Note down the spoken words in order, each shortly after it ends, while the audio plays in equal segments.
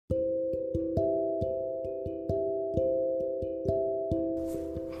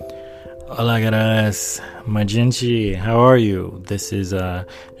Hola, gracias, my gente. How are you? This is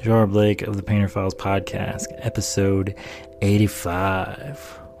Joar Blake of the Painter Files podcast, episode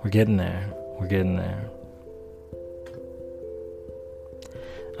 85. We're getting there.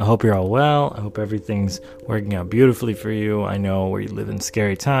 I hope you're all well. I hope everything's working out beautifully for you. I know we live in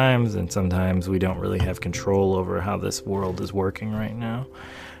scary times, and sometimes we don't really have control over how this world is working right now.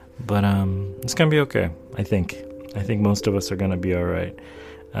 But it's gonna be okay. I think most of us are gonna be all right.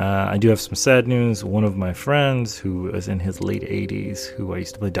 I do have some sad news. One of my friends who is in his late 80s, who I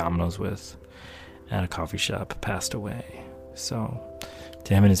used to play dominoes with at a coffee shop, passed away. So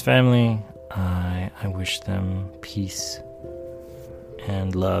to him and his family, I wish them peace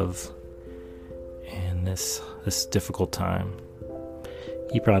and love in this difficult time.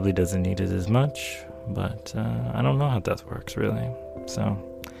 He probably doesn't need it as much, but I don't know how that works really. So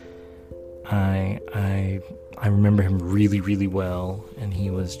I remember him really, really well, and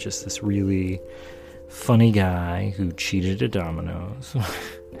he was just this really funny guy who cheated at dominoes,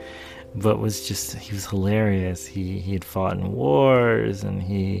 but he was hilarious. He had fought in wars, and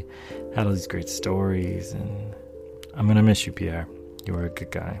he had all these great stories, and I'm going to miss you, Pierre. You were a good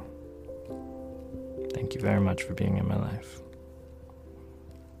guy. Thank you very much for being in my life.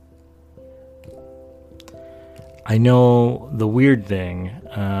 I know the weird thing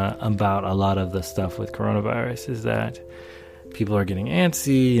about a lot of the stuff with coronavirus is that people are getting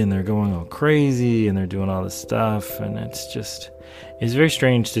antsy and they're going all crazy and they're doing all this stuff, and it's very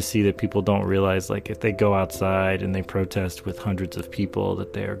strange to see that people don't realize, like, if they go outside and they protest with hundreds of people,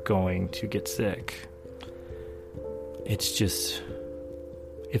 that they are going to get sick. It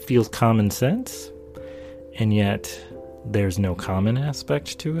feels common sense, and yet there's no common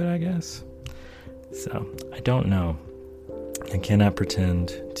aspect to it, I guess. So, I don't know. I cannot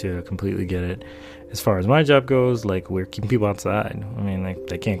pretend to completely get it. As far as my job goes, like, we're keeping people outside. I mean,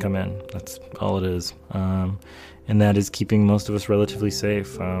 they can't come in. That's all it is. And that is keeping most of us relatively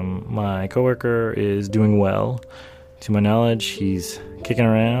safe. My coworker is doing well. To my knowledge, he's kicking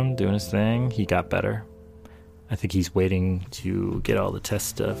around, doing his thing. He got better. I think he's waiting to get all the test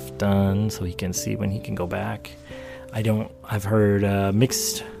stuff done so he can see when he can go back. I've heard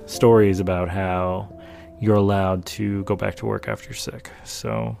mixed stories about how you're allowed to go back to work after you're sick.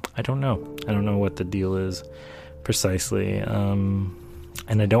 So I don't know what the deal is precisely. And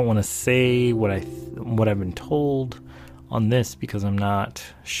I don't want to say what I've been told on this because I'm not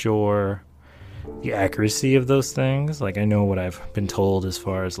sure the accuracy of those things. Like, I know what I've been told as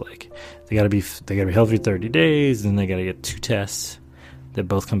far as, like, they gotta be healthy 30 days, and they gotta get 2 tests that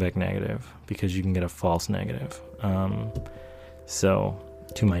both come back negative, because you can get a false negative. So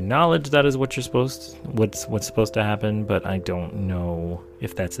to my knowledge, that is what's supposed to happen, but I don't know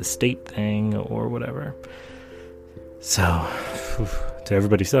if that's a state thing or whatever. So to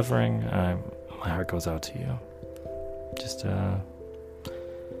everybody suffering, my heart goes out to you. Just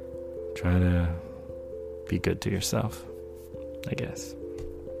try to be good to yourself, I guess.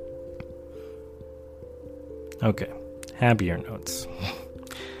 Okay, happier notes.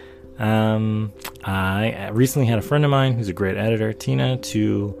 I recently had a friend of mine who's a great editor, Tina,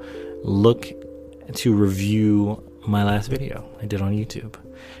 to review my last video I did on YouTube.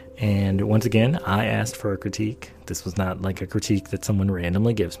 And once again, I asked for a critique. This was not like a critique that someone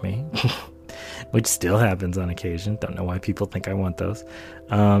randomly gives me, which still happens on occasion. Don't know why people think I want those.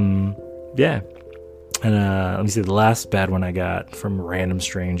 Yeah. And let me see, the last bad one I got from a random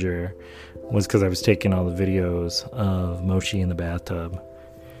stranger was because I was taking all the videos of Mochi in the bathtub.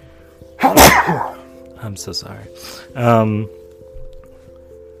 I'm so sorry.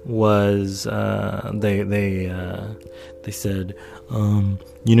 They said,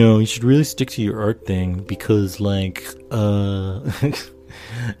 you should really stick to your art thing, because, like,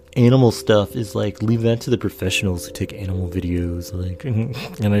 animal stuff is, like, leave that to the professionals who take animal videos, like.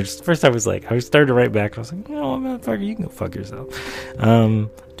 And I started to write back. I was like, motherfucker, you can go fuck yourself.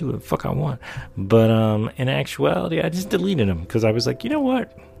 Do what the fuck I want. But in actuality, I just deleted them because I was like, you know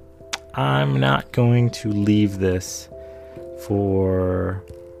what? I'm not going to leave this for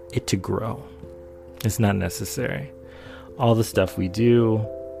it to grow. It's not necessary. All the stuff we do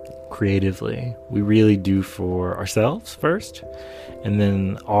creatively, we really do for ourselves first, and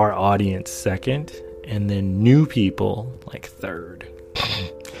then our audience second, and then new people like third.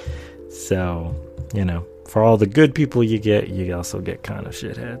 So, for all the good people you get, you also get kind of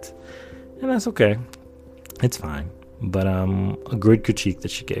shitheads. And that's okay. It's fine. But a good critique that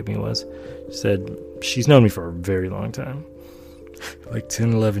she gave me was, she said she's known me for a very long time, like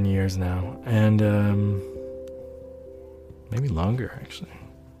 10, 11 years now, and maybe longer, actually.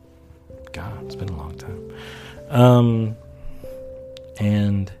 God, it's been a long time.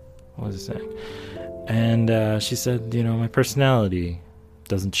 And What was I saying? And she said, my personality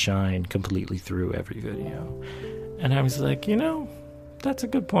doesn't shine completely through every video. And I was like, that's a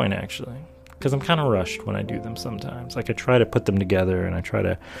good point, actually. Because I'm kind of rushed when I do them sometimes. Like, I try to put them together, and I try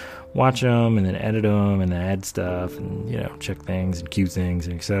to watch them, and then edit them, and then add stuff, and, check things, and cue things,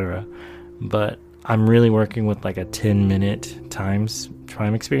 and etc. But I'm really working with, like, a 10-minute time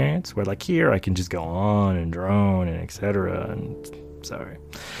experience, where, like, here I can just go on and drone, and etc. And, sorry.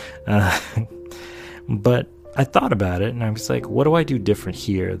 But I thought about it, and I was like, what do I do different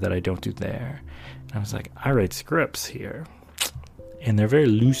here that I don't do there? And I was like, I write scripts here. And they're very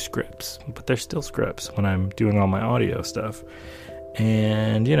loose scripts, but they're still scripts when I'm doing all my audio stuff.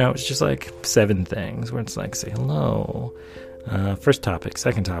 And, it's just like 7 things where it's like, say hello, first topic,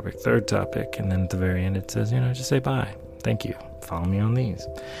 second topic, third topic. And then at the very end, it says, just say bye. Thank you. Follow me on these.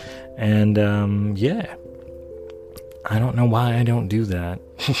 And, I don't know why I don't do that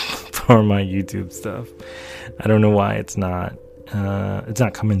for my YouTube stuff. I don't know why it's not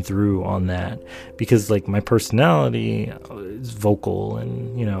coming through on that, because like my personality is vocal,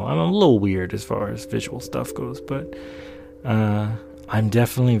 and I'm a little weird as far as visual stuff goes, but I'm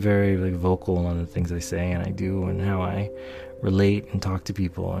definitely very like vocal on the things I say and I do, and how I relate and talk to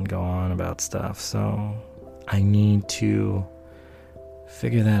people and go on about stuff. So I need to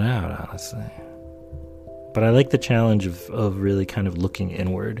figure that out, honestly. But I like the challenge of really kind of looking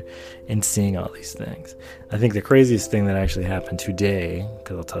inward and seeing all these things. I think the craziest thing that actually happened today,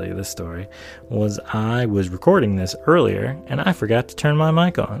 because I'll tell you this story, was I was recording this earlier, and I forgot to turn my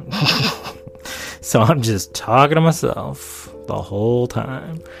mic on. So I'm just talking to myself the whole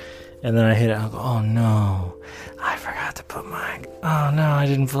time. And then I hit it, I go, oh no, I forgot to put my, oh no, I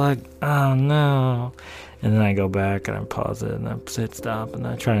didn't plug, oh no. And then I go back and I pause it and I hit stop and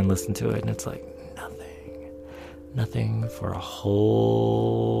I try and listen to it, and it's like, nothing for a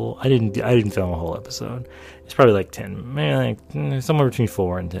whole. I didn't film a whole episode. It's probably like 10, maybe like somewhere between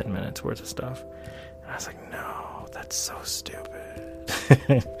 4 and 10 minutes worth of stuff. And I was like, no, that's so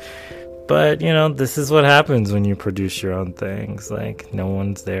stupid. But this is what happens when you produce your own things. Like, no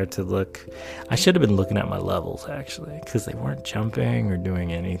one's there to look. I should have been looking at my levels, actually, because they weren't jumping or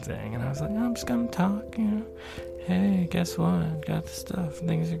doing anything. And I was like, I'm just gonna talk. Hey, guess what? Got the stuff.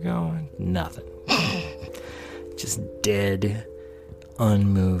 Things are going. Nothing. Just dead,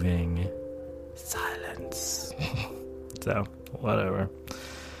 unmoving silence. So, whatever.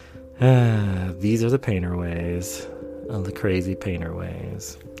 These are the painter ways. The crazy painter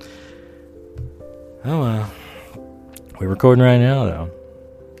ways. Oh well. We're recording right now, though.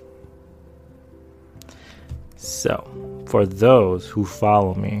 So, for those who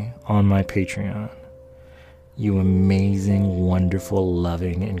follow me on my Patreon, you amazing, wonderful,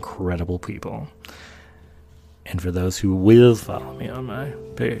 loving, incredible people. And for those who will follow me on my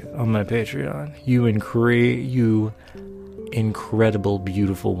Patreon, you incredible,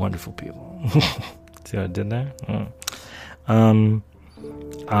 beautiful, wonderful people. See what I did there?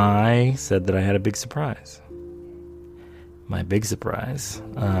 I said that I had a big surprise. My big surprise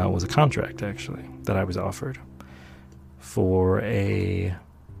was a contract, actually, that I was offered for it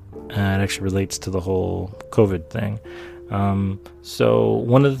actually relates to the whole COVID thing. So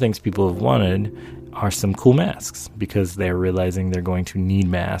one of the things people have wanted are some cool masks, because they're realizing they're going to need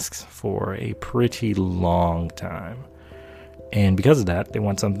masks for a pretty long time. And because of that, they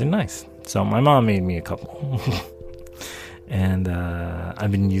want something nice. So my mom made me a couple. And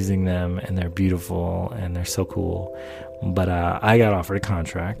I've been using them, and they're beautiful, and they're so cool. But I got offered a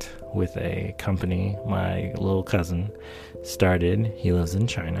contract with a company my little cousin started. He lives in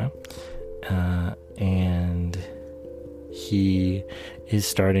China. And he is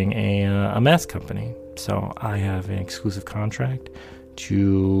starting a mask company. So I have an exclusive contract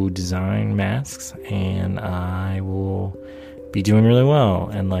to design masks, and I will be doing really well.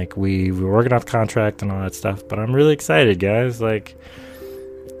 And like we were working off the contract and all that stuff, but I'm really excited, guys. Like,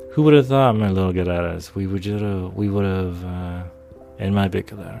 who would have thought, my little gadaras, we would have and my big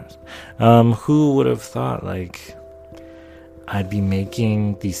gadaras, who would have thought like I'd be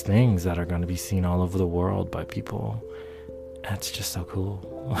making these things that are going to be seen all over the world by people. That's just so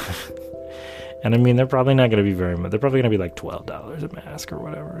cool. And I mean, they're probably not going to be very much. They're probably going to be like $12 a mask or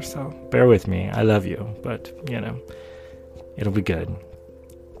whatever. So bear with me. I love you, but it'll be good.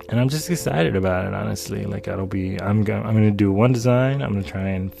 And I'm just excited about it, honestly. Like, I'm going to do one design. I'm going to try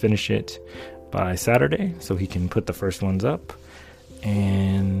and finish it by Saturday so he can put the first ones up.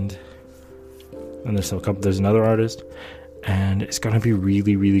 And there's another artist, and it's going to be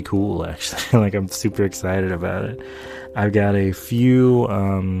really, really cool, actually. Like, I'm super excited about it. I've got a few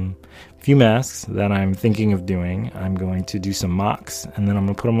few masks that I'm thinking of doing. I'm going to do some mocks, and then I'm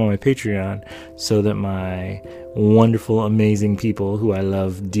going to put them on my Patreon so that my wonderful, amazing people who I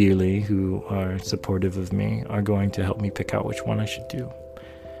love dearly, who are supportive of me, are going to help me pick out which one I should do.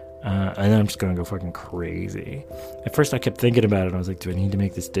 And then I'm just going to go fucking crazy. At first I kept thinking about it. I was like, do I need to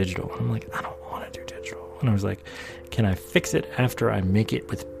make this digital? I'm like, I don't want to do digital. And I was like, can I fix it after I make it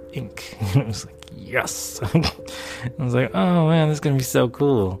with ink? And I was like, yes. I was like, oh man, this is going to be so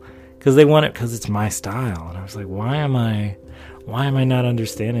cool. Because they want it because it's my style. And I was like, why am I not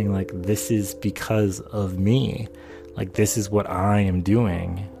understanding, like, this is because of me? Like, this is what I am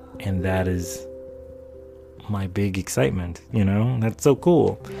doing. And that is my big excitement, you know? That's so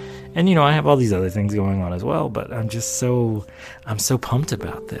cool. And, you know, I have all these other things going on as well, but I'm so pumped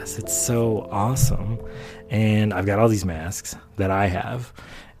about this. It's so awesome. And I've got all these masks that I have,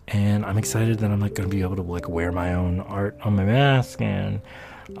 and I'm excited that I'm like going to be able to like wear my own art on my mask, and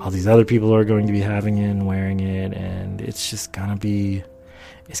all these other people are going to be having it and wearing it, and it's just gonna be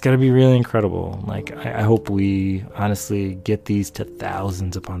really incredible. Like, I hope we honestly get these to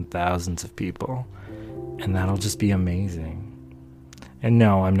thousands upon thousands of people, and that'll just be amazing. And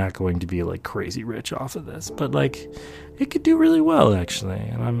no, I'm not going to be like crazy rich off of this, but like it could do really well actually.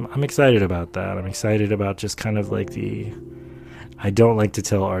 And I'm excited about that. I'm excited about just kind of like I don't like to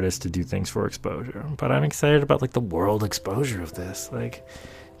tell artists to do things for exposure, but I'm excited about like the world exposure of this. Like,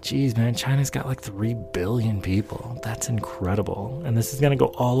 geez, man, China's got like 3 billion people. That's incredible. And this is going to go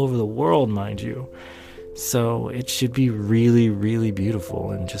all over the world, mind you. So it should be really, really beautiful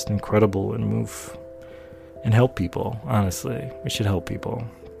and just incredible and move and help people. Honestly, we should help people.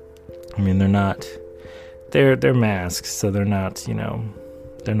 I mean, they're masks, so they're not, you know,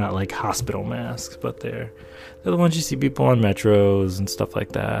 they're not like hospital masks, but they're the ones you see people on metros and stuff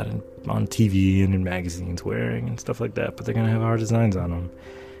like that, and on TV and in magazines wearing and stuff like that. But they're gonna have our designs on them,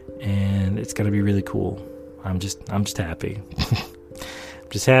 and it's gonna be really cool. I'm just happy. I'm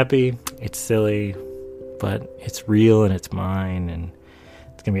just happy. It's silly, but it's real and it's mine, and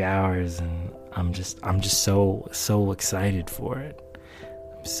it's gonna be ours. And I'm just so excited for it.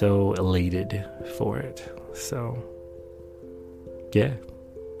 I'm so elated for it. So yeah,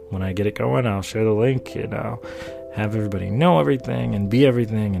 when I get it going, I'll share the link, and I'll have everybody know everything and be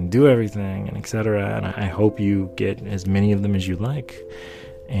everything and do everything and etc. And I hope you get as many of them as you like,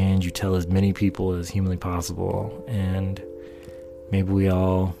 and you tell as many people as humanly possible, and maybe we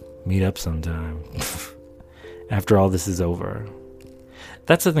all meet up sometime after all this is over.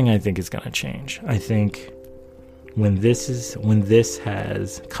 That's the thing I think is going to change. I think when this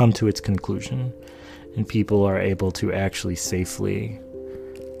has come to its conclusion and people are able to actually safely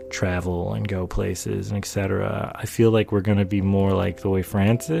travel and go places and etc., I feel like we're going to be more like the way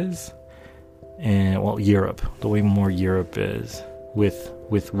France is, and Europe, the way more Europe is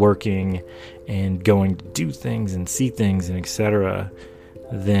with working and going to do things and see things and etc.,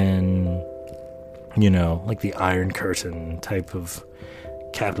 than, you know, like the Iron Curtain type of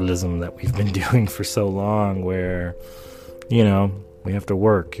capitalism that we've been doing for so long, where, you know, we have to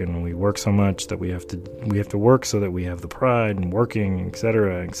work, and we work so much that we have to work so that we have the pride and working,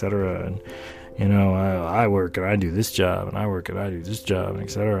 etc., etc. And, you know, I work and I do this job, and I work and I do this job, and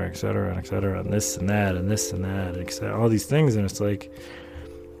etc., etc., and etc., and this and that and this and that, and etc., all these things. And it's like,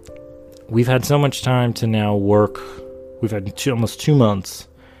 we've had so much time to now work. We've had almost 2 months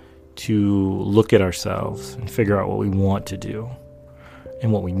to look at ourselves and figure out what we want to do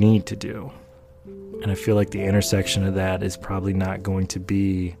and what we need to do. And I feel like the intersection of that is probably not going to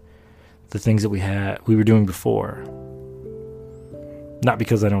be the things that we were doing before. Not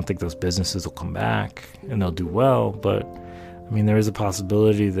because I don't think those businesses will come back and they'll do well, but I mean, there is a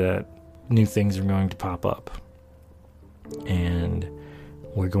possibility that new things are going to pop up, and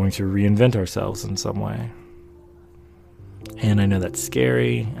we're going to reinvent ourselves in some way. And I know that's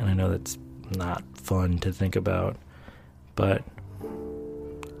scary, and I know that's not fun to think about, but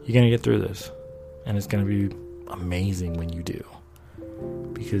you're going to get through this, and it's going to be amazing when you do,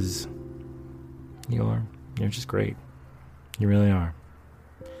 because you're just great. You really are.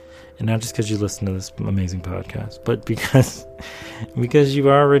 And not just because you listen to this amazing podcast, but because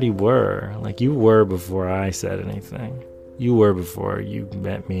you already were. Like, you were before I said anything. You were before you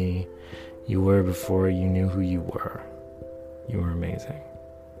met me. You were before you knew who you were. You were amazing.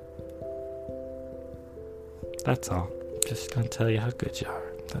 That's all. Just gonna tell you how good you are.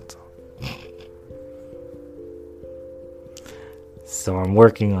 That's all. So I'm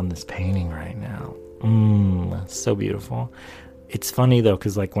working on this painting right now. So beautiful. it's funny though,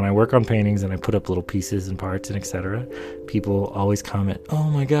 because like when I work on paintings and I put up little pieces and parts and etc., people always comment, "Oh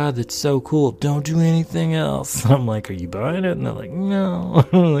my God, that's so cool! Don't do anything else." I'm like, "Are you buying it?" And they're like, "No."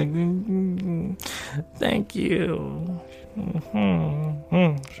 I'm like, "Thank you."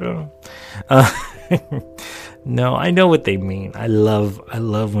 Sure. No, I know what they mean. I love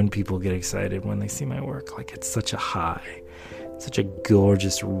when people get excited when they see my work. Like, it's such a high, such a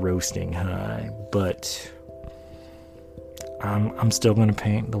gorgeous roasting high, but I'm still going to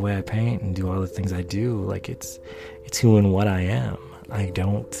paint the way I paint and do all the things I do. Like, it's who and what I am. I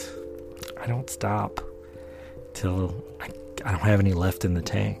don't stop till I don't have any left in the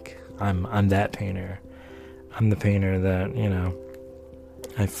tank. I'm that painter. I'm the painter that, you know,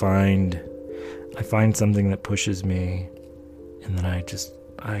 I find something that pushes me, and then I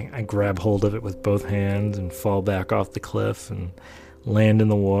grab hold of it with both hands and fall back off the cliff and land in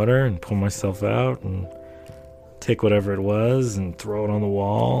the water and pull myself out and take whatever it was and throw it on the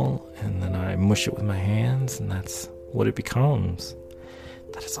wall, and then I mush it with my hands, and that's what it becomes.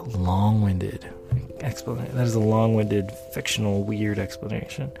 That is a long-winded explanation. That is a long-winded, fictional, weird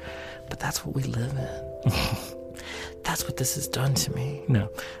explanation. But that's what we live in. That's what this has done to me. No,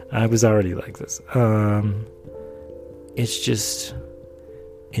 I was already like this.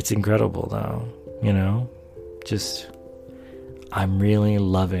 It's incredible though, you know? Just, I'm really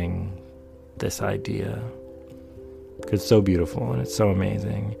loving this idea. It's so beautiful and it's so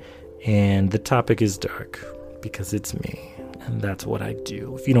amazing. And the topic is dark because it's me. And that's what I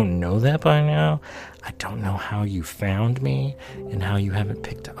do. If you don't know that by now, I don't know how you found me and how you haven't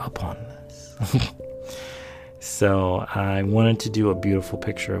picked up on this. So I wanted to do a beautiful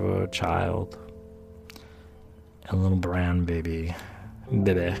picture of a child, a little brown baby, and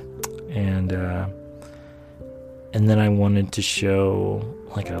then I wanted to show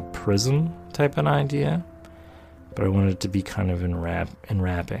like a prism type of idea, but I wanted it to be kind of in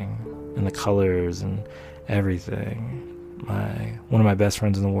wrapping, and the colors and everything. One of my best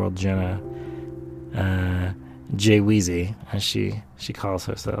friends in the world, Jenna, Jay Weezy, as she calls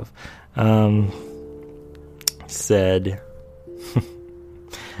herself, said,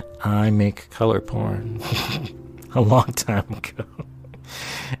 I make color porn a long time ago.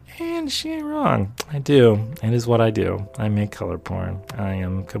 And she ain't wrong. I do. It is what I do. I make color porn. I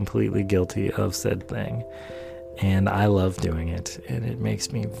am completely guilty of said thing. And I love doing it. And it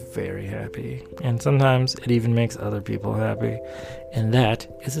makes me very happy. And sometimes it even makes other people happy. And that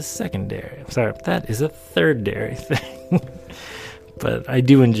is a that is a thirdary thing. But I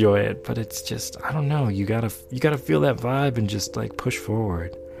do enjoy it, but it's just, I don't know, you gotta feel that vibe and just like push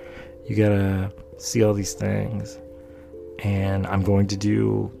forward. You gotta see all these things. And I'm going to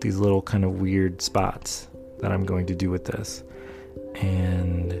do these little kind of weird spots that I'm going to do with this.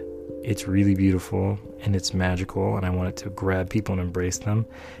 And it's really beautiful and it's magical, and I want it to grab people and embrace them.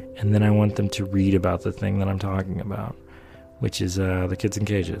 And then I want them to read about the thing that I'm talking about, which is the kids in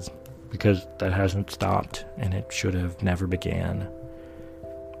cages, because that hasn't stopped and it should have never began.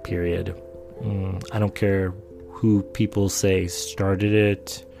 Period. I don't care who people say started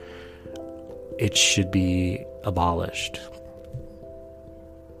it. It should be abolished.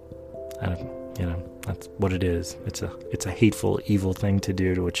 That's what it is. It's a hateful, evil thing to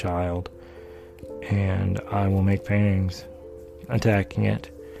do to a child. And I will make paintings attacking it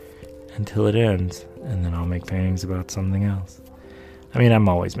until it ends, and then I'll make paintings about something else. I mean, I'm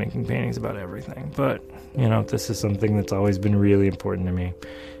always making paintings about everything, but this is something that's always been really important to me.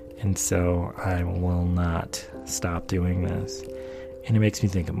 And so I will not stop doing this. And it makes me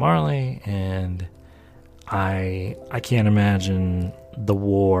think of Marley, and I can't imagine the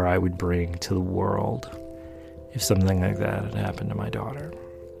war I would bring to the world if something like that had happened to my daughter.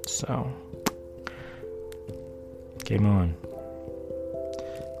 So, game on.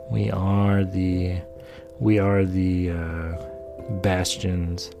 We are the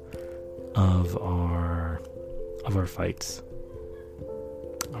bastions of our fights.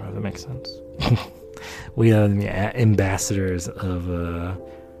 Oh, that makes sense. We are the ambassadors of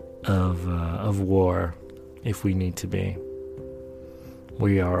war, if we need to be.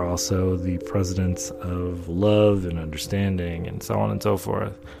 We are also the presidents of love and understanding and so on and so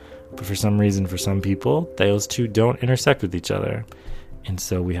forth. But for some reason, for some people, those two don't intersect with each other. And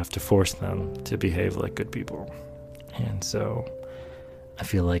so we have to force them to behave like good people. And so I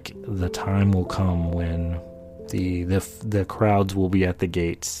feel like the time will come when the crowds will be at the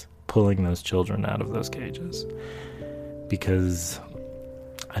gates pulling those children out of those cages. Because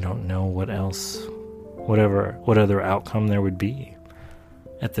I don't know what other outcome there would be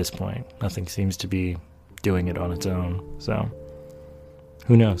at this point. Nothing seems to be doing it on its own. So,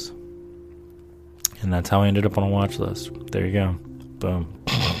 who knows? And that's how I ended up on a watch list. There you go. Boom.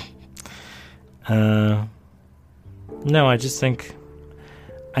 No, I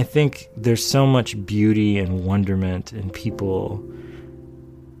think there's so much beauty and wonderment in people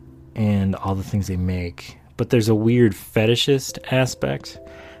and all the things they make. But there's a weird fetishist aspect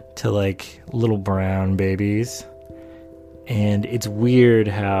to like little brown babies. And it's weird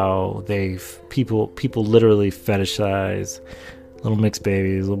how people literally fetishize little mixed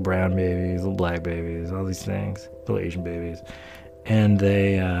babies, little brown babies, little black babies, all these things, little Asian babies. And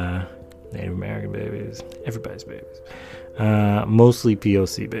they, Native American babies, everybody's babies. Mostly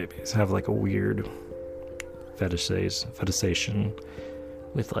POC babies have like a weird fetishization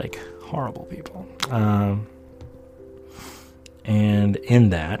with like horrible people. And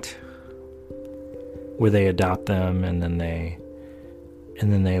in that, where they adopt them and then they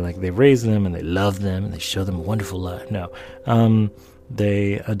raise them and they love them and they show them a wonderful life. No,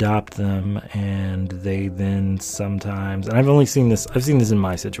 they adopt them and they then sometimes, and I've seen this in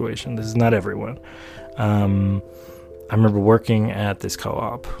my situation. This is not everyone. I remember working at this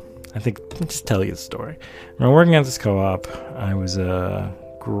co-op. Let me just tell you the story. I remember working at this co-op. I was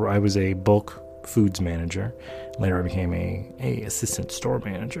a bulk foods manager. Later I became a assistant store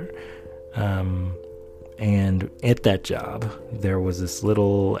manager. And at that job, there was this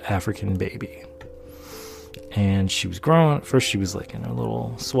little African baby. And she was growing. At first, she was like in a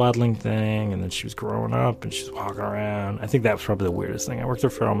little swaddling thing, and then she was growing up, and she was walking around. I think that was probably the weirdest thing. I worked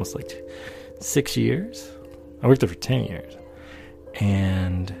there for almost like 6 years. I worked there for 10 years.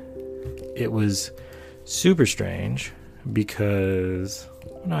 And it was super strange because...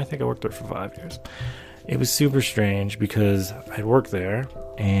 No, I think I worked there for 5 years. It was super strange because I'd worked there,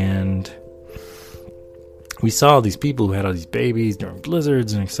 and... we saw all these people who had all these babies during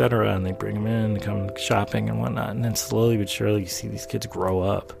blizzards and etc., and they bring them in to come shopping and whatnot, and then slowly but surely you see these kids grow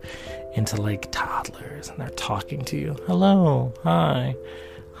up into like toddlers, and they're talking to you. Hello, hi,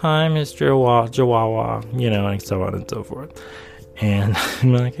 Mr. Jawawa, and so on and so forth. And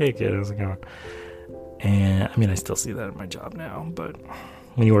I'm like, hey kid, how's it going? And I mean, I still see that in my job now, but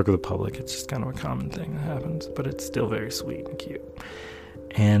when you work with the public, it's just kind of a common thing that happens, but it's still very sweet and cute.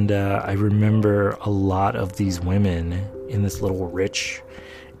 And I remember a lot of these women in this little rich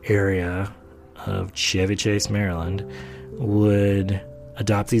area of Chevy Chase, Maryland, would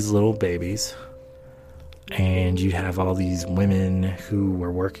adopt these little babies. And you'd have all these women who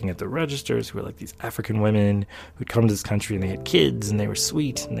were working at the registers, who were like these African women who'd come to this country and they had kids and they were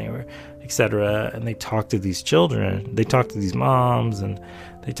sweet and they were etc. And they talked to these children. They talked to these moms and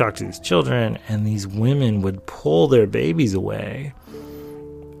they talked to these children. And these women would pull their babies away.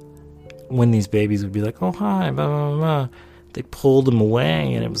 When these babies would be like, oh, hi, blah, blah, blah, they pulled them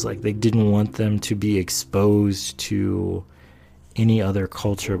away, and it was like they didn't want them to be exposed to any other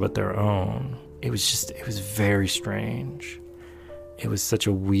culture but their own. It was very strange. It was such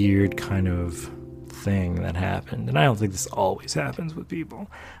a weird kind of thing that happened, and I don't think this always happens with people.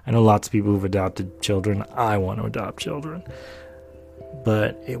 I know lots of people who've adopted children. I want to adopt children.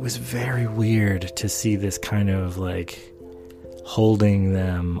 But it was very weird to see this kind of like holding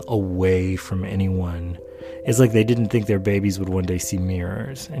them away from anyone. It's like they didn't think their babies would one day see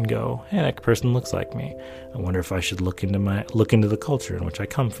mirrors and go, hey, that person looks like me. I wonder if I should look into the culture in which I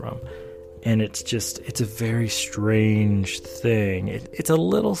come from. And it's a very strange thing. It's a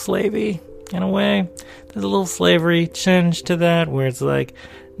little slavey in a way. There's a little slavery tinge to that where it's like,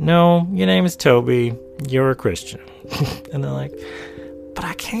 no, your name is Toby, you're a Christian. And they're like, but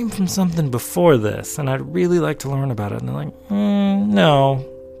I came from something before this, and I'd really like to learn about it. And they're like, no,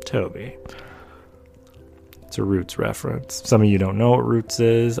 Toby. It's a Roots reference. Some of you don't know what Roots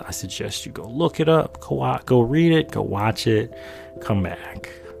is. I suggest you go look it up, go read it, go watch it, come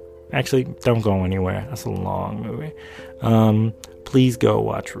back. Actually, don't go anywhere. That's a long movie. Please go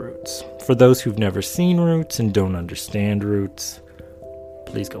watch Roots. For those who've never seen Roots and don't understand Roots,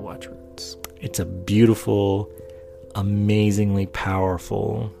 please go watch Roots. It's a beautiful, amazingly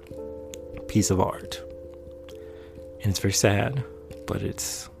powerful piece of art, and it's very sad, but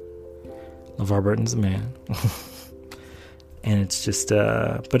it's LeVar Burton's the man. And it's just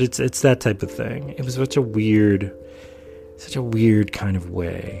but it's that type of thing. It was such a weird kind of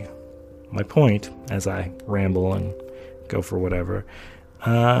way. My point, as I ramble and go for whatever,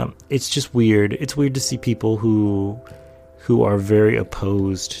 it's just weird. It's weird to see people who are very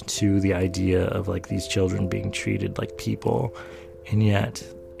opposed to the idea of like these children being treated like people, and yet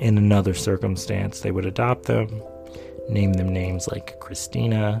in another circumstance they would adopt them, name them names like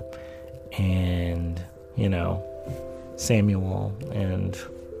Christina and Samuel, and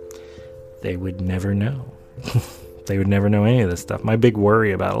they would never know. they would never know any of this stuff. My big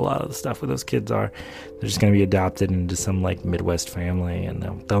worry about a lot of the stuff with those kids are they're just going to be adopted into some like Midwest family, and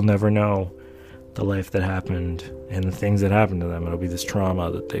they'll never know the life that happened and the things that happened to them. It'll be this trauma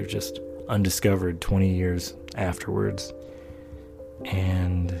that they've just undiscovered 20 years afterwards.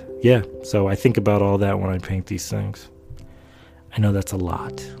 And yeah, so I think about all that when I paint these things. I know that's a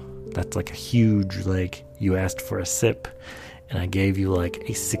lot. That's like a huge, like, you asked for a sip and I gave you like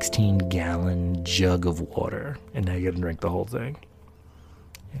a 16-gallon jug of water, and now you gotta drink the whole thing.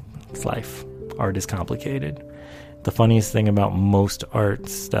 It's life. Art is complicated. The funniest thing about most art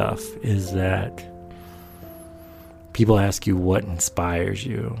stuff is that people ask you what inspires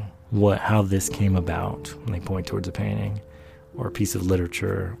you, how this came about when they point towards a painting or a piece of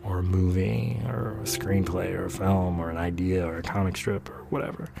literature or a movie or a screenplay or a film or an idea or a comic strip or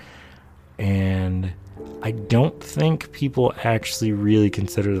whatever. And I don't think people actually really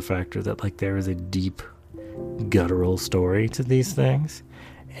consider the factor that like there is a deep guttural story to these things,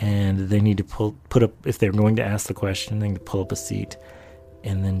 and they need to put up, if they're going to ask the question, they need to pull up a seat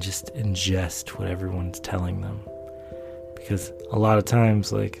and then just ingest what everyone's telling them. Because a lot of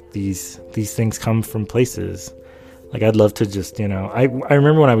times, like, these things come from places. Like, I'd love to just, I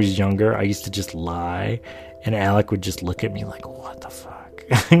remember when I was younger, I used to just lie, and Alec would just look at me like, what the fuck?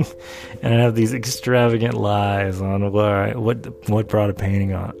 And I'd have these extravagant lies on what brought a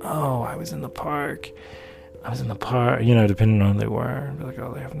painting on. Oh, I was in the park, depending on who they were. I'd be like,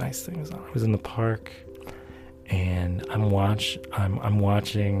 oh, they have nice things on. I was in the park, and I'm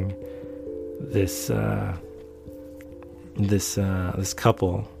watching this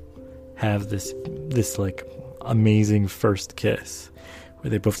couple have this like amazing first kiss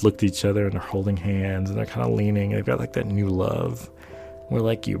where they both looked at each other and they're holding hands and they're kind of leaning. They've got like that new love where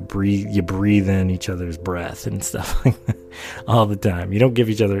like you breathe in each other's breath and stuff like that all the time. You never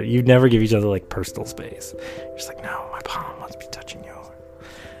give each other like personal space. You're just like, no, my palm must be touching you.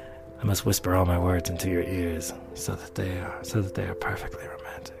 I must whisper all my words into your ears so that they are perfectly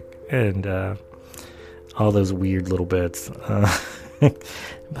romantic. And all those weird little bits.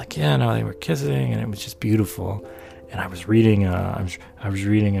 Like, yeah, no, they were kissing, and it was just beautiful. And I was reading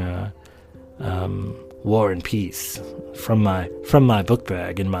War and Peace from my book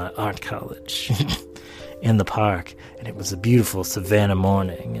bag in my art college in the park, and it was a beautiful Savannah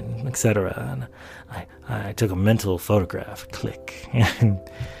morning, and etc. And I took a mental photograph, click, and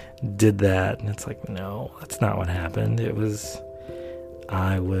did that. And it's like, no, that's not what happened.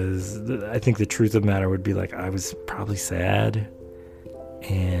 I think the truth of the matter would be like, I was probably sad,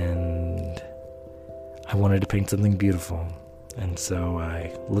 and I wanted to paint something beautiful. And so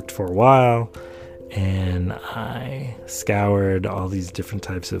I looked for a while, and I scoured all these different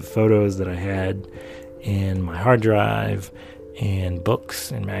types of photos that I had in my hard drive and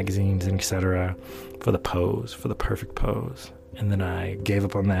books and magazines and etc. for the perfect pose. And then I gave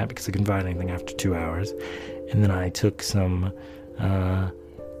up on that because I couldn't find anything after 2 hours. And then I took some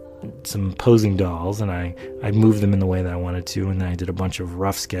posing dolls, and I moved them in the way that I wanted to, and then I did a bunch of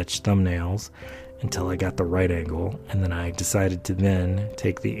rough sketch thumbnails until I got the right angle, and then I decided to then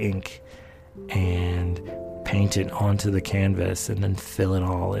take the ink and paint it onto the canvas and then fill it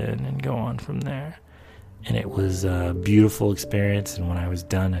all in and go on from there. And it was a beautiful experience, and when I was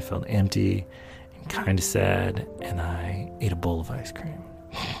done, I felt empty and kind of sad, and I ate a bowl of ice cream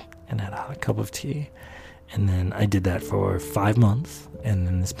and had a hot cup of tea. And then I did that for 5 months, and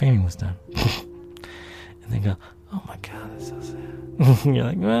then this painting was done. And they go, oh my God, that's so sad. You're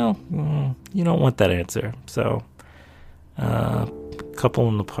like, well, you don't want that answer. So, couple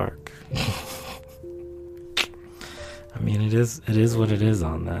in the park. I mean, it is what it is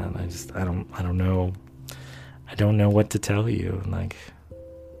on that. I don't know. I don't know what to tell you. Like,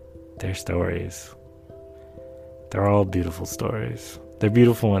 they're stories. They're all beautiful stories. They're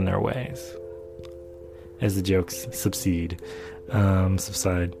beautiful in their ways. As the jokes subside.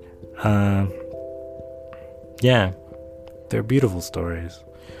 Yeah, they're beautiful stories.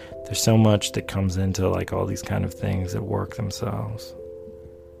 There's so much that comes into like all these kind of things that work themselves.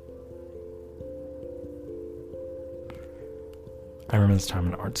 I remember this time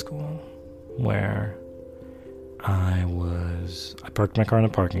in art school where I parked my car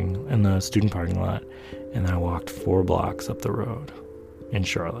in the student parking lot, and I walked 4 blocks up the road in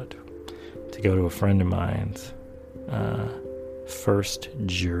Charlotte to go to a friend of mine's first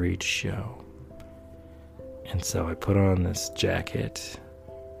juried show. And so I put on this jacket,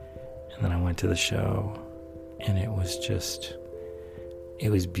 and then I went to the show, and it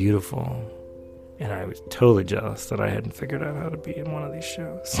was beautiful. And I was totally jealous that I hadn't figured out how to be in one of these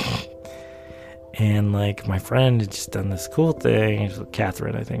shows. And like, my friend had just done this cool thing. It was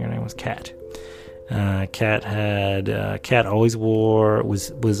Catherine, I think her name was Kat. Kat always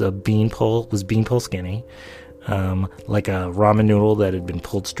was beanpole skinny, like a ramen noodle that had been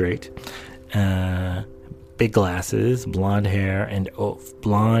pulled straight. Big glasses, blonde hair, and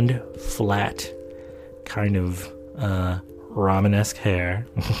blonde, flat, kind of ramen-esque hair,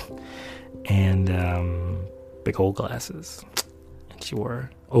 and big old glasses. And she wore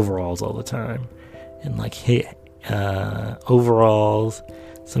overalls all the time, and like overalls,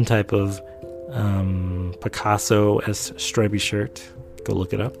 some type of Picasso-esque stripy shirt. Go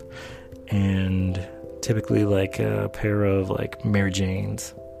look it up. And typically like a pair of like Mary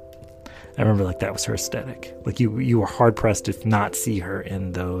Janes. I remember like that was her aesthetic. Like you were hard pressed to not see her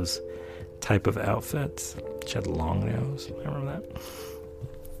in those type of outfits. She had a long nose. I remember that.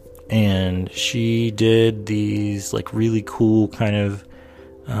 And she did these like really cool kind of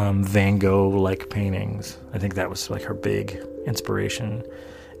Van Gogh like paintings. I think that was like her big inspiration.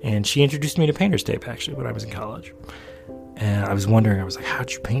 And she introduced me to painter's tape actually when I was in college. And I was wondering, I was like,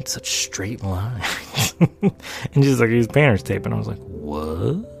 how'd you paint such straight lines? And she's like, use painter's tape. And I was like,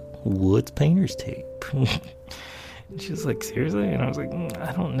 what? What's painter's tape? And she was like, seriously? And I was like,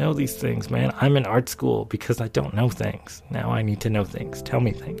 I don't know these things, man. I'm in art school because I don't know things. Now I need to know things. Tell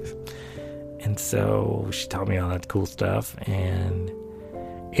me things. And so she taught me all that cool stuff. And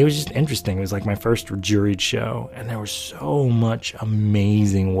it was just interesting. It was like my first juried show. And there was so much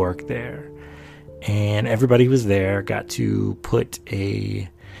amazing work there. And everybody who was there got to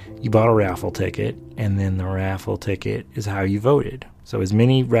you bought a raffle ticket, and then the raffle ticket is how you voted. So as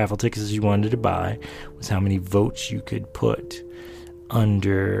many raffle tickets as you wanted to buy was how many votes you could put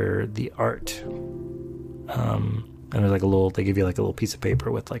under the art. And it was like they give you like a little piece of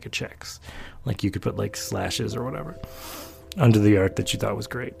paper with like a checks. Like you could put like slashes or whatever under the art that you thought was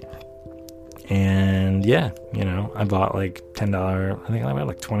great. And yeah, I bought like $10, I think I bought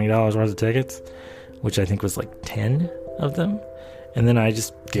like $20 worth of tickets, which I think was like 10 of them. And then I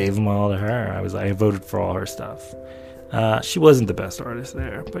just gave them all to her. I voted for all her stuff. She wasn't the best artist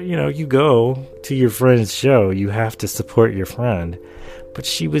there, but you go to your friend's show, you have to support your friend. But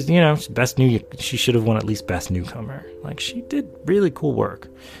she was, she should have won at least best newcomer. Like she did really cool work.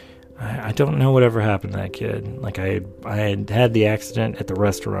 I don't know whatever happened to that kid. Like I had the accident at the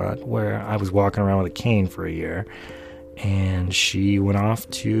restaurant where I was walking around with a cane for a year, and she went off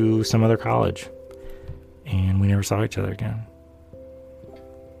to some other college, and we never saw each other again.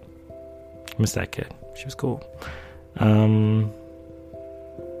 I miss that kid. She was cool.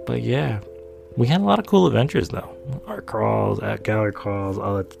 But yeah, we had a lot of cool adventures though. Art crawls, gallery crawls,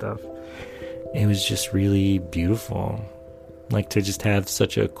 all that stuff. It was just really beautiful. Like to just have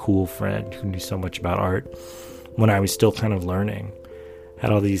such a cool friend who knew so much about art when I was still kind of learning.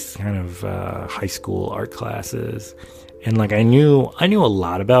 Had all these kind of high school art classes, and like I knew a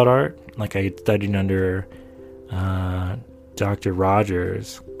lot about art. Like I had studied under Dr.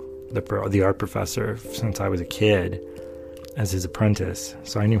 Rogers, the art professor, since I was a kid as his apprentice.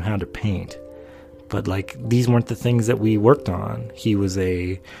 So I knew how to paint. But like these weren't the things that we worked on. He was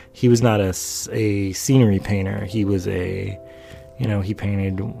not a scenery painter. He was he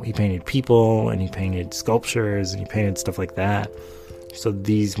painted people, and he painted sculptures, and he painted stuff like that. So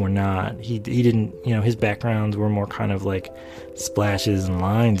these were not, he didn't, his backgrounds were more kind of like splashes and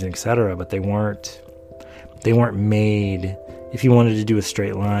lines, etc. But they weren't made. If he wanted to do a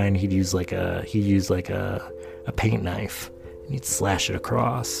straight line, he'd use like a paint knife, and he'd slash it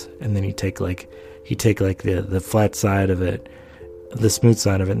across, and then he'd take the flat side of it, the smooth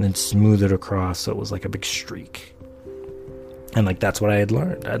side of it, and then smooth it across so it was like a big streak. And like that's what I had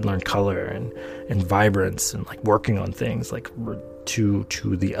learned. I'd learned color and vibrance and like working on things like to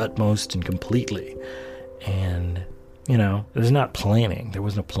the utmost and completely. And there's not planning. There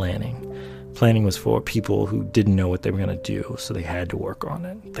was no planning. Planning was for people who didn't know what they were going to do, so they had to work on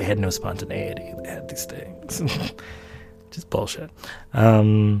it. They had no spontaneity. They had these things. Just bullshit.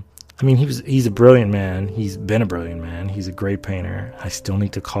 He's a brilliant man. He's been a brilliant man. He's a great painter. I still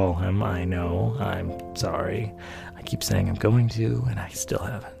need to call him. I know. I'm sorry. I keep saying I'm going to, and I still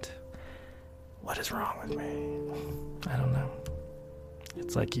haven't. What is wrong with me? I don't know.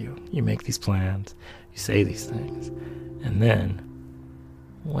 It's like you make these plans, you say these things, and then,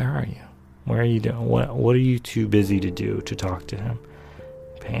 where are you? Where are you doing? What are you too busy to do to talk to him?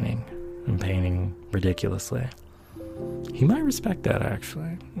 Painting ridiculously. He might respect that,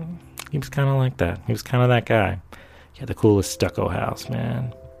 actually. He was kind of like that. He was kind of that guy. He had the coolest stucco house,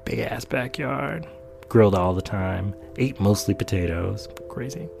 man. Big ass backyard. Grilled all the time. Ate mostly potatoes.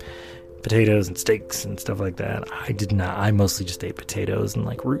 Crazy. Potatoes and steaks and stuff like that. I did not. I mostly just ate potatoes and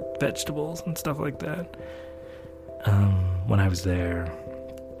like root vegetables and stuff like that. When I was there.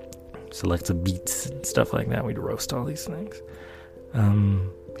 Selecta beats and stuff like that. We'd roast all these things.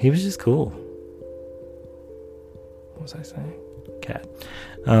 He was just cool. What was I saying? Cat.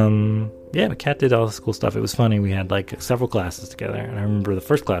 Yeah, but Cat did all this cool stuff. It was funny. We had like several classes together, and I remember the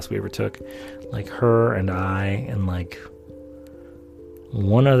first class we ever took, like her and I and like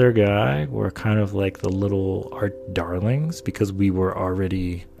one other guy were kind of like the little art darlings because we were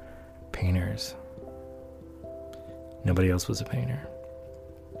already painters. Nobody else was a painter.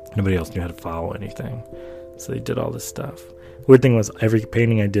 Nobody else knew how to follow anything. So they did all this stuff. Weird thing was, every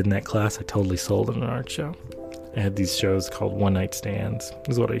painting I did in that class, I totally sold in an art show. I had these shows called one-night stands,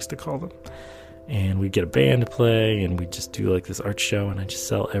 is what I used to call them. And we'd get a band to play, and we'd just do like this art show, and I'd just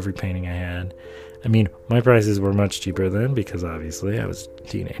sell every painting I had. I mean, my prices were much cheaper then, because obviously I was a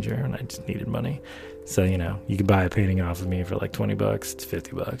teenager, and I just needed money. So, you know, you could buy a painting off of me for like $20, it's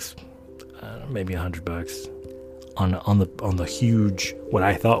 $50, maybe $100. On the huge, what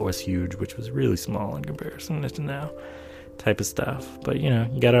I thought was huge, which was really small in comparison to now, type of stuff. But you know,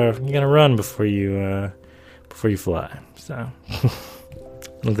 you gotta run before you fly. So I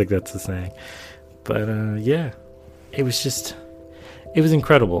don't think that's the saying, but yeah, it was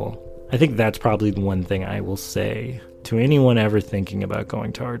incredible. I think that's probably the one thing I will say to anyone ever thinking about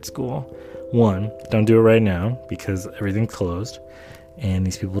going to art school. One, don't do it right now because everything's closed, and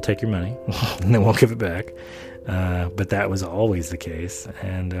these people will take your money and they won't give it back. But that was always the case.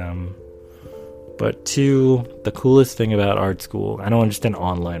 And but two, the coolest thing about art school, I don't understand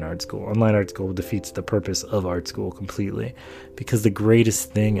online art school. Online art school defeats the purpose of art school completely, because the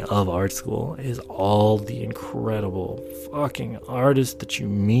greatest thing of art school is all the incredible fucking artists that you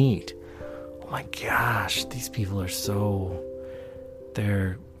meet. Oh my gosh, these people are so,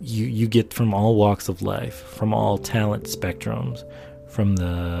 you get from all walks of life, from all talent spectrums, from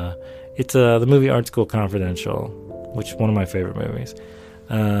it's the movie Art School Confidential, which is one of my favorite movies.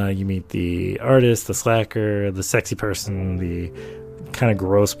 You meet the artist, the slacker, the sexy person, the kind of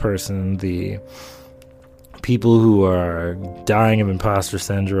gross person, the people who are dying of imposter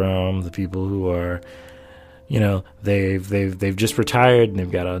syndrome, the people who are, you know, they've just retired and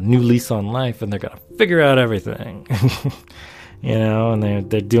they've got a new lease on life and they're gonna figure out everything. You know, and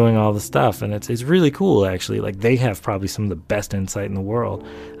they're doing all the stuff, and it's really cool, actually. Like, they have probably some of the best insight in the world.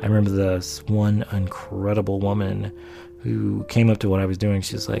 I remember this one incredible woman who came up to what I was doing.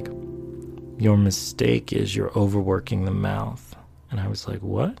 She's like, "Your mistake is you're overworking the mouth." And I was like,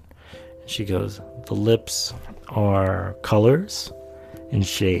 "What?" And she goes, "The lips are colors and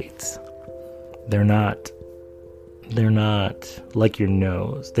shades. They're not like your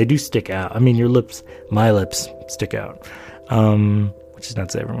nose. They do stick out. I mean, my lips stick out." Which is not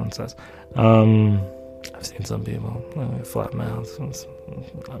to say everyone says. I've seen some people flat mouths.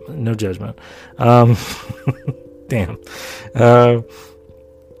 No judgment. Damn.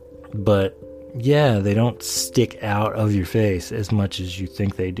 But yeah, they don't stick out of your face as much as you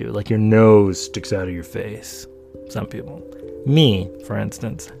think they do. Like your nose sticks out of your face. Some people. Me, for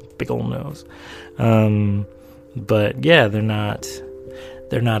instance, big old nose. But yeah, they're not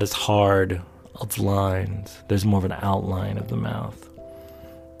as hard of lines. There's more of an outline of the mouth,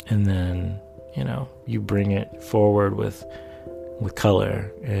 and then, you know, you bring it forward with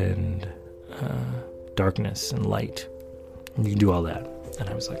color and darkness and light, and you can do all that. And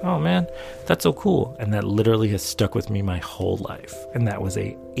I was like, oh man, that's so cool. And that literally has stuck with me my whole life. And that was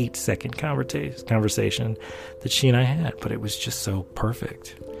a 8-second conversation that she and I had, but it was just so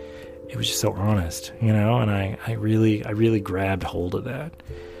perfect. It was just so honest, you know, and I really grabbed hold of that.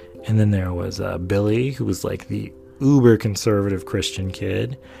 And then there was Billy, who was like the uber conservative Christian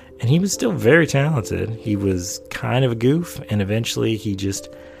kid, and he was still very talented. He was kind of a goof, and eventually he just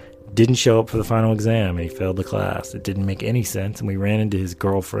didn't show up for the final exam, and he failed the class. It didn't make any sense, and we ran into his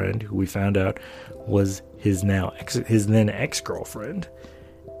girlfriend, who we found out was his then ex-girlfriend.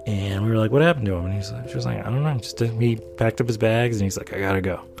 And we were like, "What happened to him?" And she was like, "I don't know. He packed up his bags, and he's like, I gotta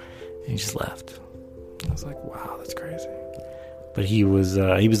go." And he just left. I was like, wow, that's crazy. But he was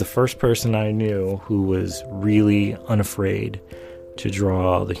the first person I knew who was really unafraid to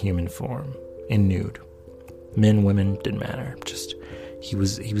draw the human form in nude. Men, women, didn't matter. Just he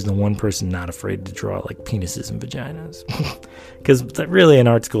was the one person not afraid to draw like penises and vaginas. Because really in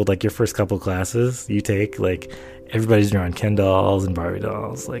art school, like your first couple classes you take, like everybody's drawing Ken dolls and Barbie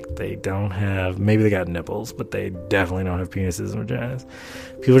dolls. Like they don't have, maybe they got nipples, but they definitely don't have penises and vaginas.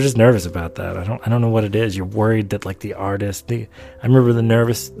 People are just nervous about that. I don't know what it is. You're worried that like the artist, I remember the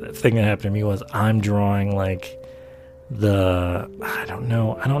nervous thing that happened to me was I'm drawing like I don't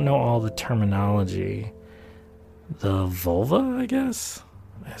know all the terminology. The vulva, I guess?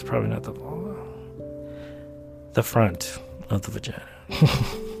 It's probably not the vulva. The front of the vagina.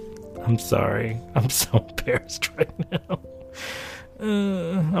 I'm sorry. I'm so embarrassed right now.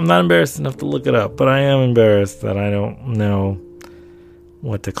 I'm not embarrassed enough to look it up, but I am embarrassed that I don't know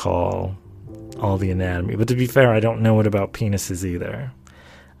what to call all the anatomy. But to be fair, I don't know it about penises either.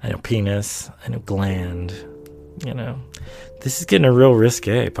 I know penis, I know gland, This is getting a real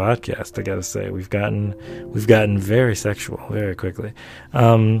risque podcast, I gotta say. We've gotten very sexual very quickly.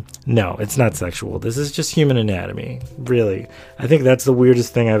 No, it's not sexual. This is just human anatomy, really. I think that's the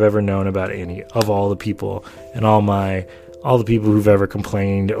weirdest thing I've ever known about any of all the people and all the people who've ever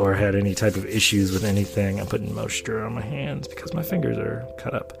complained or had any type of issues with anything. I'm putting moisture on my hands because my fingers are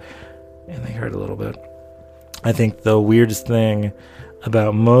cut up and they hurt a little bit. I think the weirdest thing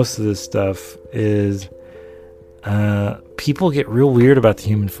about most of this stuff is people get real weird about the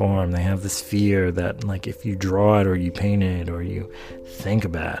human form. They have this fear that, like, if you draw it or you paint it or you think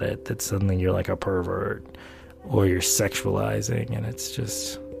about it, that suddenly you're like a pervert or you're sexualizing, and it's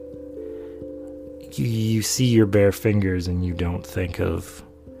just you see your bare fingers and you don't think of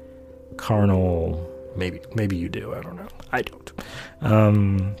carnal, maybe you do, I don't know, I don't,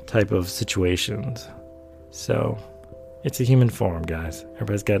 type of situations. So it's a human form, guys.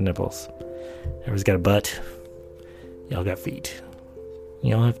 Everybody's got nipples, everybody's got a butt, y'all got feet,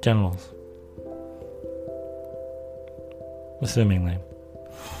 y'all have genitals, assumingly.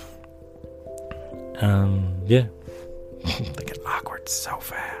 Yeah. They get awkward so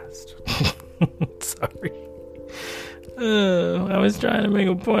fast. Sorry. I was trying to make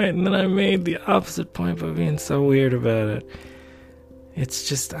a point, and then I made the opposite point by being so weird about it. It's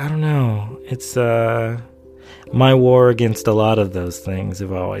just, I don't know. It's, my war against a lot of those things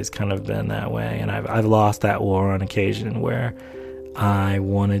have always kind of been that way, and I've lost that war on occasion where I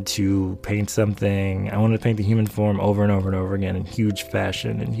wanted to paint something. I wanted to paint the human form over and over and over again in huge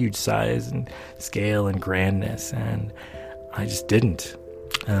fashion and huge size and scale and grandness, and I just didn't,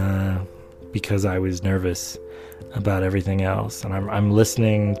 because I was nervous about everything else. And I'm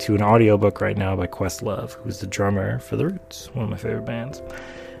listening to an audiobook right now by Questlove, who's the drummer for The Roots, one of my favorite bands.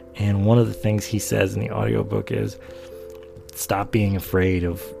 And one of the things he says in the audiobook is, stop being afraid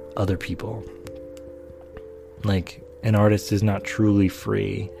of other people. Like, an artist is not truly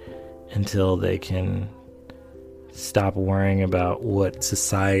free until they can stop worrying about what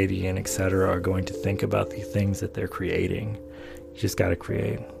society and etc. are going to think about the things that they're creating. You just gotta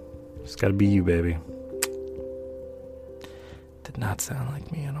create. Just gotta be you, baby. Did not sound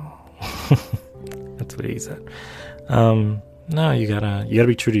like me at all. That's what he said. No, you gotta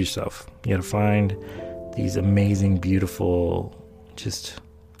be true to yourself. You gotta find these amazing, beautiful, just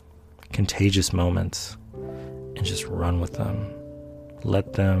contagious moments and just run with them.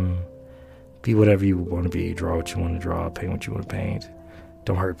 Let them be whatever you want to be. Draw what you want to draw. Paint what you want to paint.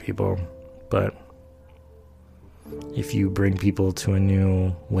 Don't hurt people. But if you bring people to a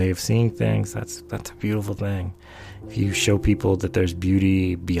new way of seeing things, that's a beautiful thing. If you show people that there's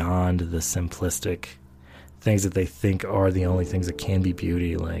beauty beyond the simplistic things that they think are the only things that can be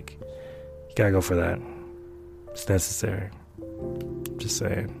beauty, like, you gotta go for that. It's necessary. Just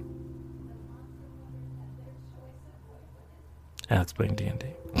saying. That's playing D&D.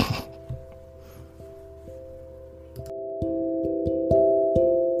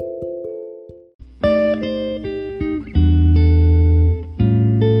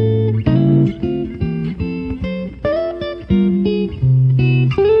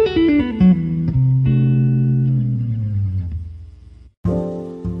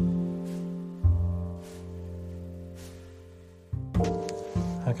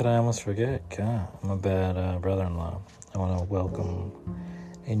 How could I almost forget? God, I'm a bad brother-in-law. I want to welcome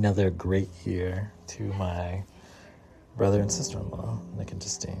another great year to my brother and sister-in-law, Nick and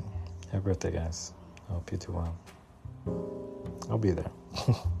Justine. Happy birthday, guys. I hope you do well. I'll be there.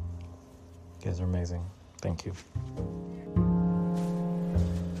 You guys are amazing. Thank you.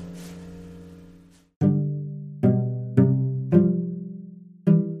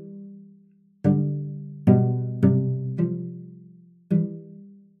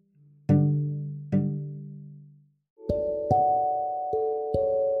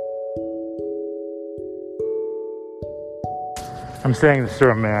 I'm saying this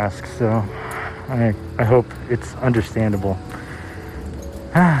through a mask, so I hope it's understandable.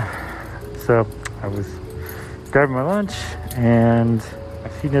 So I was grabbing my lunch and I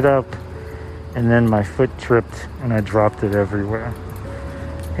heated it up, and then my foot tripped and I dropped it everywhere.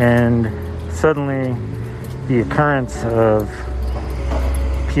 And suddenly the occurrence of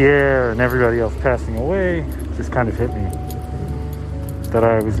Pierre and everybody else passing away just kind of hit me. That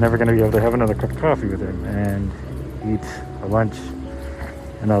I was never going to be able to have another cup of coffee with him and eat a lunch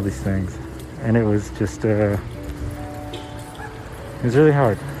and all these things. And it was just, it was really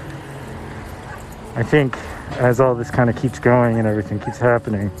hard. I think as all this kind of keeps going and everything keeps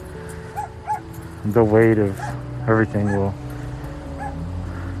happening, the weight of everything will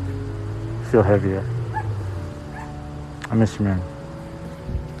feel heavier. I miss you, man.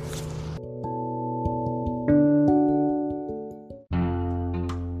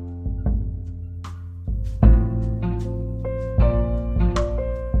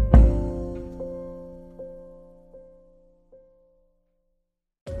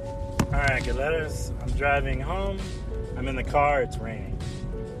 Alright, good letters. I'm driving home. I'm in the car. It's raining.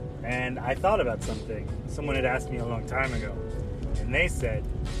 And I thought about something. Someone had asked me a long time ago. And they said,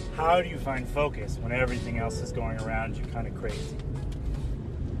 how do you find focus when everything else is going around you kind of crazy?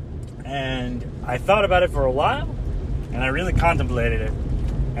 And I thought about it for a while. And I really contemplated it.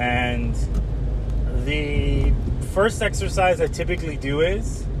 And the first exercise I typically do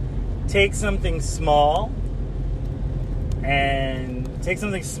is take something small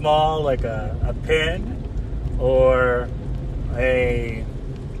like a pen or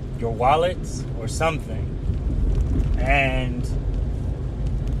your wallet or something, and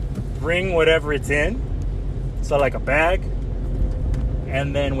bring whatever it's in, so like a bag,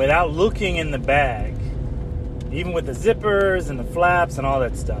 and then without looking in the bag, even with the zippers and the flaps and all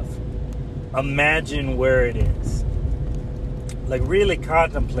that stuff, imagine where it is. Like really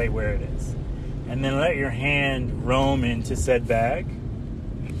contemplate where it is. And then let your hand roam into said bag.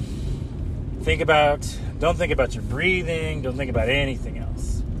 Don't think about your breathing, don't think about anything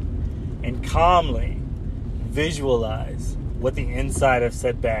else. And calmly visualize what the inside of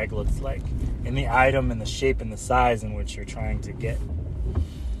said bag looks like, and the item and the shape and the size in which you're trying to get.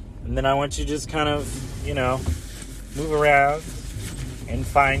 And then I want you to just kind of, move around and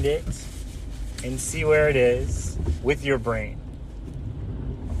find it and see where it is with your brain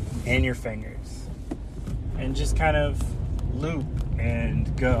and your fingers. And just kind of loop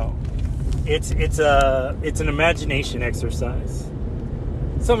and go. It's an imagination exercise.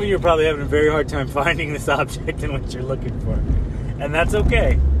 Some of you are probably having a very hard time finding this object in what you're looking for. And that's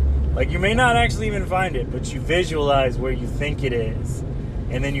okay. Like, you may not actually even find it, but you visualize where you think it is.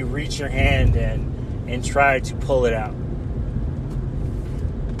 And then you reach your hand and try to pull it out.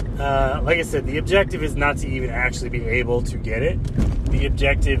 Like I said, the objective is not to even actually be able to get it. The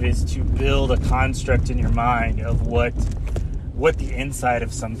objective is to build a construct in your mind of what the inside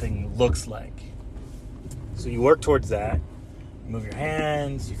of something looks like. So you work towards that. You move your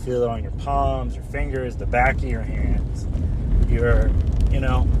hands, you feel it on your palms, your fingers, the back of your hands,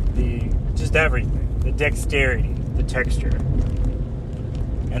 just everything, the dexterity, the texture.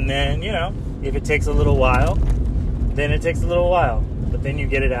 And then, if it takes a little while, then it takes a little while, but then you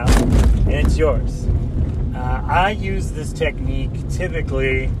get it out and it's yours. I use this technique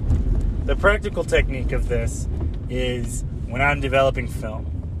typically. The practical technique of this is when I'm developing film.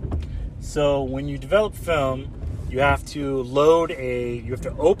 So when you develop film, you have to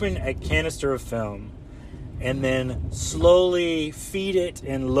open a canister of film and then slowly feed it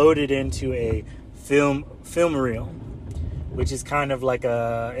and load it into a film reel, which is kind of like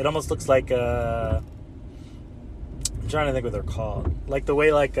it almost looks like I'm trying to think what they're called. Like the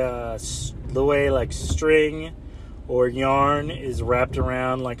way string or yarn is wrapped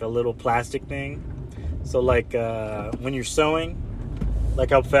around like a little plastic thing. So like when you're sewing,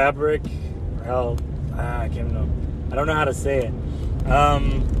 like how fabric, I can't know. I don't know how to say it.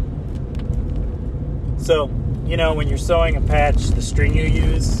 So, when you're sewing a patch, the string you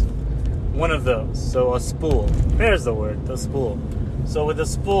use, one of those. So a spool. There's the word, the spool. So with a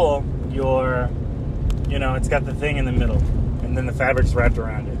spool, it's got the thing in the middle, and then the fabric's wrapped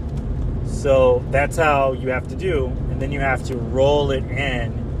around it. So that's how you have to do, and then you have to roll it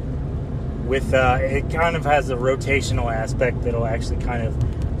in with, it kind of has a rotational aspect that'll actually kind of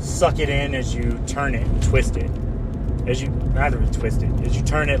suck it in as you turn it and twist it. As you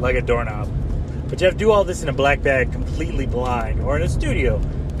turn it like a doorknob. But you have to do all this in a black bag completely blind, or in a studio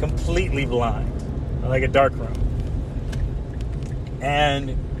completely blind, like a dark room.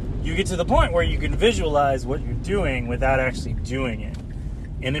 And you get to the point where you can visualize what you're doing without actually doing it.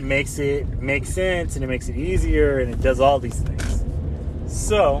 And it makes it make sense, and it makes it easier, and it does all these things.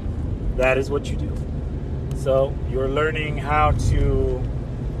 So, that is what you do. So, you're learning how to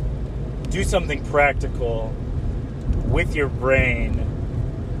do something practical with your brain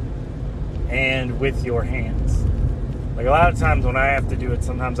and with your hands. Like a lot of times when I have to do it,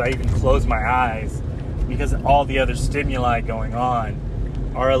 sometimes I even close my eyes because all the other stimuli going on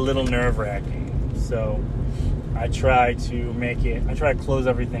are a little nerve-wracking. So I try to close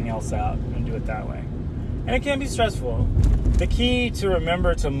everything else out and do it that way. And it can be stressful. The key to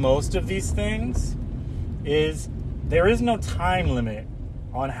remember to most of these things is there is no time limit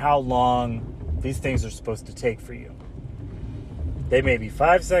on how long these things are supposed to take for you. They may be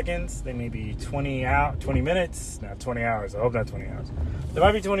 5 seconds, they may be 20 minutes, not 20 hours, I hope not 20 hours. They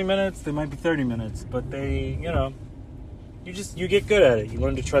might be 20 minutes, they might be 30 minutes, but they, you get good at it. You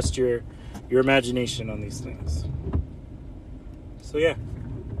learn to trust your imagination on these things. So yeah,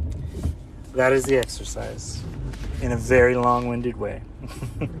 that is the exercise in a very long-winded way.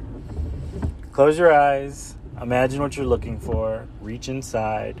 Close your eyes, imagine what you're looking for, reach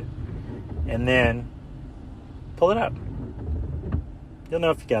inside, and then pull it out. You'll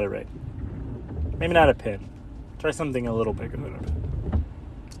know if you got it right. Maybe not a pen. Try something a little bigger than a pen.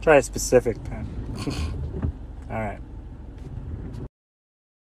 Try a specific pen. All right.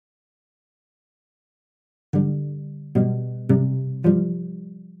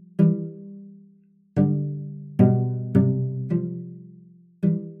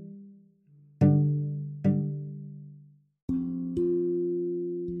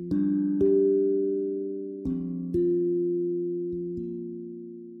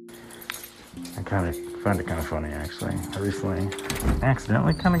 I find it kind of funny, actually. I recently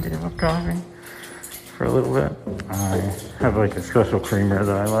accidentally kind of gave up coffee for a little bit. I have like a special creamer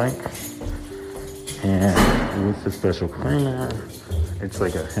that I like, and with the special creamer, it's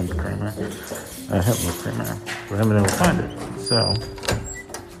like a hemp creamer, a hemp creamer, but I haven't been able to find it. So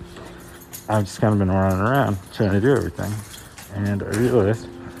I've just kind of been running around trying to do everything, and I realized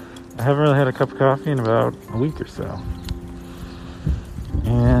I haven't really had a cup of coffee in about a week or so.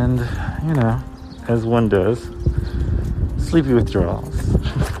 And, as one does, sleepy withdrawals.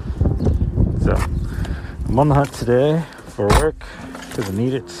 So, I'm on the hunt today for work because I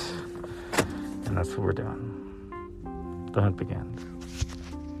need it, and that's what we're doing. The hunt begins.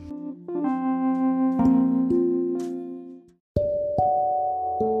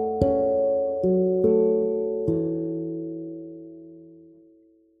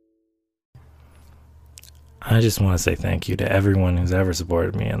 I just want to say thank you to everyone who's ever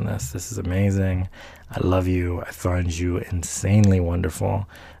supported me in this. This is amazing. I love you. I find you insanely wonderful.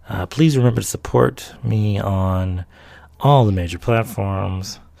 Please remember to support me on all the major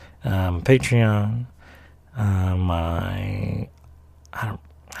platforms. Patreon.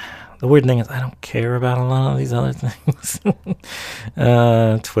 The weird thing is I don't care about a lot of these other things.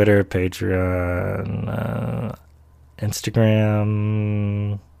 Twitter, Patreon,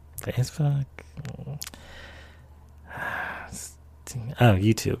 Instagram, Facebook. Oh,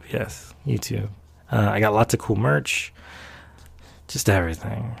 YouTube. Yes, YouTube. I got lots of cool merch. Just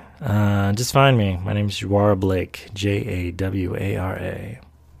everything. Just find me. My name is Jawara Blake. Jawara.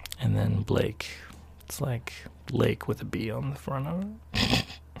 And then Blake. It's like Lake with a B on the front of it.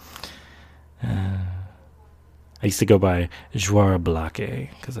 I used to go by Jawara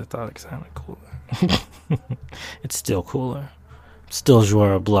Blake because I thought it sounded cooler. It's still cooler. Still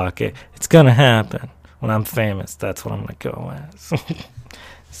Jawara Blake. It's gonna happen. When I'm famous, that's what I'm going to go as.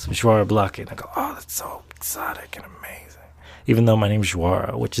 Some Jawara Blake. And I go, oh, that's so exotic and amazing. Even though my name's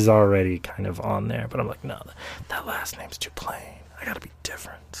Jawara, which is already kind of on there. But I'm like, no, that last name's too plain. I got to be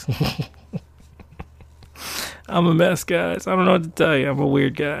different. I'm a mess, guys. I don't know what to tell you. I'm a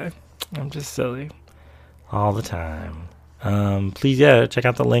weird guy. I'm just silly. All the time. Please, check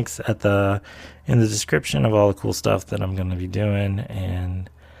out the links in the description of all the cool stuff that I'm going to be doing. And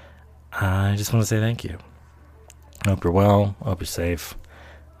I just want to say thank you. I hope you're well. I hope you're safe.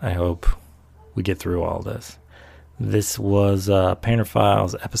 I hope we get through all this. This was Painter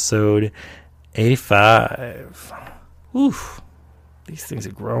Files, episode 85. Oof. These things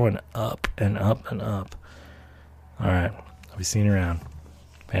are growing up and up and up. All right. I'll be seeing you around.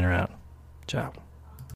 Painter out. Ciao.